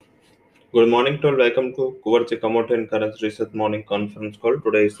Good morning to all. Welcome to Kuwait Commodity and Currency Research Morning Conference Call.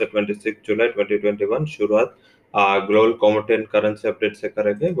 Today is the 26 जुलाई 2021। शुरुआत global commodity and currency update से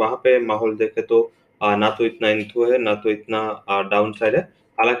करेंगे। वहां पे माहौल देखे तो ना तो इतना इनफ्लो है ना तो इतना डाउन साइड है।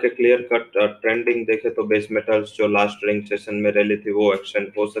 हालांकि क्लियर कट ट्रेंडिंग देखे तो बेस मेटल्स जो लास्ट ट्रेडिंग सेशन में रैली थी वो एक्सटेंड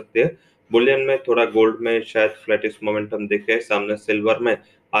हो सकती है। बुलियन में थोड़ा गोल्ड में शायद फ्लैटिश मोमेंटम दिखे, सामने सिल्वर में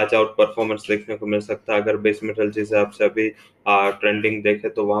आज आउट परफॉर्मेंस देखने को मिल सकता है। अगर बेस मेटल जिस हिसाब से अभी ट्रेंडिंग देखे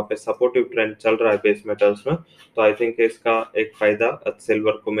तो वहां पे सपोर्टिव ट्रेंड चल रहा है बेस मेटल्स में, तो आई थिंक इसका एक फायदा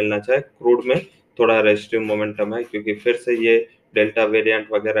सिल्वर को मिलना चाहिए। क्रूड में थोड़ा रेस्टिव मोमेंटम है क्योंकि फिर से ये डेल्टा वेरिएंट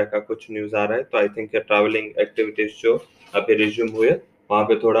वगैरह का कुछ न्यूज आ रहा है, तो आई थिंक ट्रैवलिंग एक्टिविटीज जो अभी रिज्यूम हुए वहां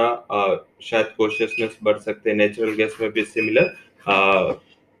पे थोड़ा शायद कॉशियसनेस बढ़ सकते हैं। नेचुरल गैस में भी सिमिलर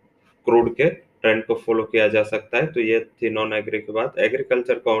क्रूड के ट्रेंड को फॉलो किया जा सकता है। तो ये थी नॉन एग्री की बात।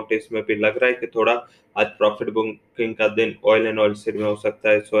 एग्रीकल्चर काउंटीज में भी लग रहा है कि थोड़ा आज प्रॉफिट बुकिंग का दिन ऑयल एंड ऑयल सीड में हो सकता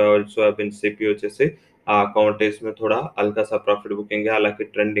है। सोया ऑयल, सोयाबीन, सीपीओ जैसे काउंटीज में थोड़ा हल्का सा प्रॉफिट बुकिंग है, हालांकि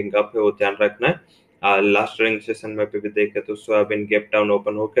ट्रेंडिंग अप है, वो ध्यान रखना है। लास्ट ट्रेडिंग सेशन में भी देखे तो सोयाबीन गैप डाउन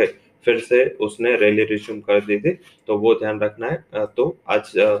ओपन होके फिर से उसने रैली रिज्यूम कर दी थी, तो वो ध्यान रखना है। तो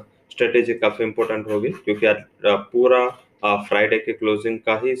आज स्ट्रेटेजी काफी इंपॉर्टेंट होगी क्योंकि आज पूरा फ्राइडे के क्लोजिंग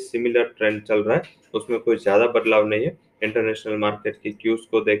का ही सिमिलर ट्रेंड चल रहा है, उसमें कोई ज्यादा बदलाव नहीं है। इंटरनेशनल मार्केट की क्यूज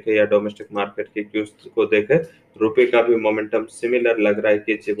को देखे या डोमेस्टिक मार्केट की क्यूज को देखे, रुपए का भी मोमेंटम सिमिलर लग रहा है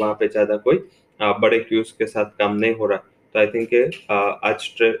कि वहां पे ज्यादा कोई बड़े क्यूज के साथ काम नहीं हो रहा। तो आई थिंक आज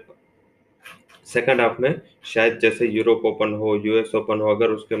सेकंड हाफ में शायद जैसे यूरोप ओपन हो, यूएस ओपन हो,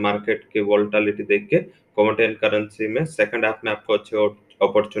 अगर उसके मार्केट की वोलेटिलिटी देख के कमोडिटी एंड करेंसी में सेकंड हाफ में आपको अच्छे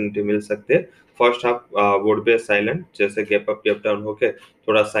अपॉर्चुनिटी मिल सकते हैं। First half would be silent, जैसे गैप अप गैप डाउन होके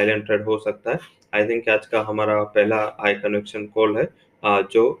थोड़ा साइलेंट ट्रेड हो सकता है। आई थिंक आज का हमारा पहला हाई कन्विक्शन कॉल है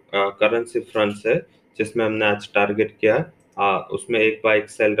जो करेंसी फ्रंट से, जिसमें हमने आज टारगेट किया है। उसमें एक बाय एक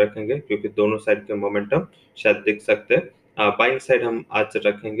सेल रखेंगे क्योंकि दोनों साइड के मोमेंटम शायद दिख सकते हैं। बाइंग साइड हम आज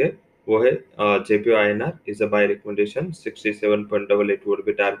रखेंगे, वो है JPY INR is a buy recommendation, 67.88 would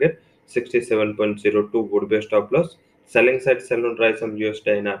be target, 67.02 would be stop loss। Selling side cell on rice हम USD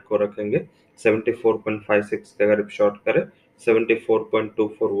INR को रखेंगे 74.56 का, अगर शॉर्ट करें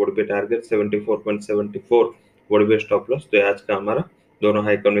 74.24 would be target, 74.74 would be stop loss. तो आज का हमारा दोनों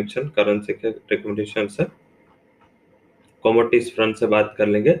हाई कन्विक्शन करेंसी के रिकमेंडेशन है। कमोडिटीज फ्रंट से बात कर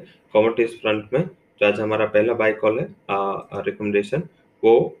लेंगे। कमोडिटीज फ्रंट में जो आज हमारा पहला बाय कॉल है रिकमेंडेशन,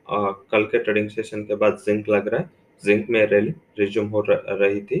 वो कल के ट्रेडिंग सेशन के बाद जिंक लग रहा है। जिंक में रैली रिज्यूम हो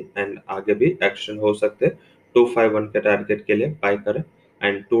रही थी एंड आगे भी एक्शन हो सकते हैं। 251 के टारगेट के लिए बाय करें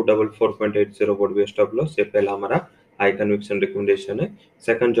and 244.80 would be stop loss. ये पहला हमारा हाई कन्विक्शन रिकमेंडेशन है।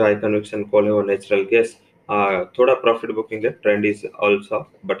 सेकंड जो हाई कन्विक्शन कॉल है वो नेचुरल गैस, थोड़ा प्रॉफिट बुकिंग है, trend is also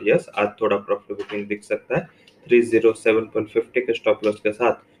but yes आज थोड़ा प्रॉफिट बुकिंग दिख सकता है। 307.50 के स्टॉप लॉस के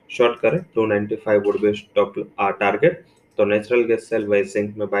साथ शॉर्ट करें 295 वुड बी स्टॉप टारगेट। तो natural gas sell wise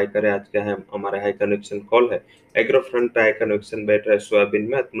zinc में बाय करें। आज क्या है हमारे हाई कन्विक्शन कॉल है। एग्रो फ्रंट पे हाई कन्विक्शन बैठ रहा है। सोयाबीन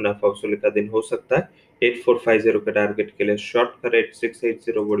में मुनाफा वसूली का दिन हो सकता है। 8450 के टारगेट के लिए शॉर्ट करें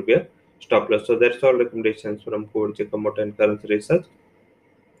 8680 would be stop loss. So that's all recommendations from Kochi Commodity and Currency Research.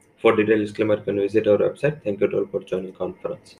 For detailed disclaimer, can visit our website. Thank you to all for joining conference.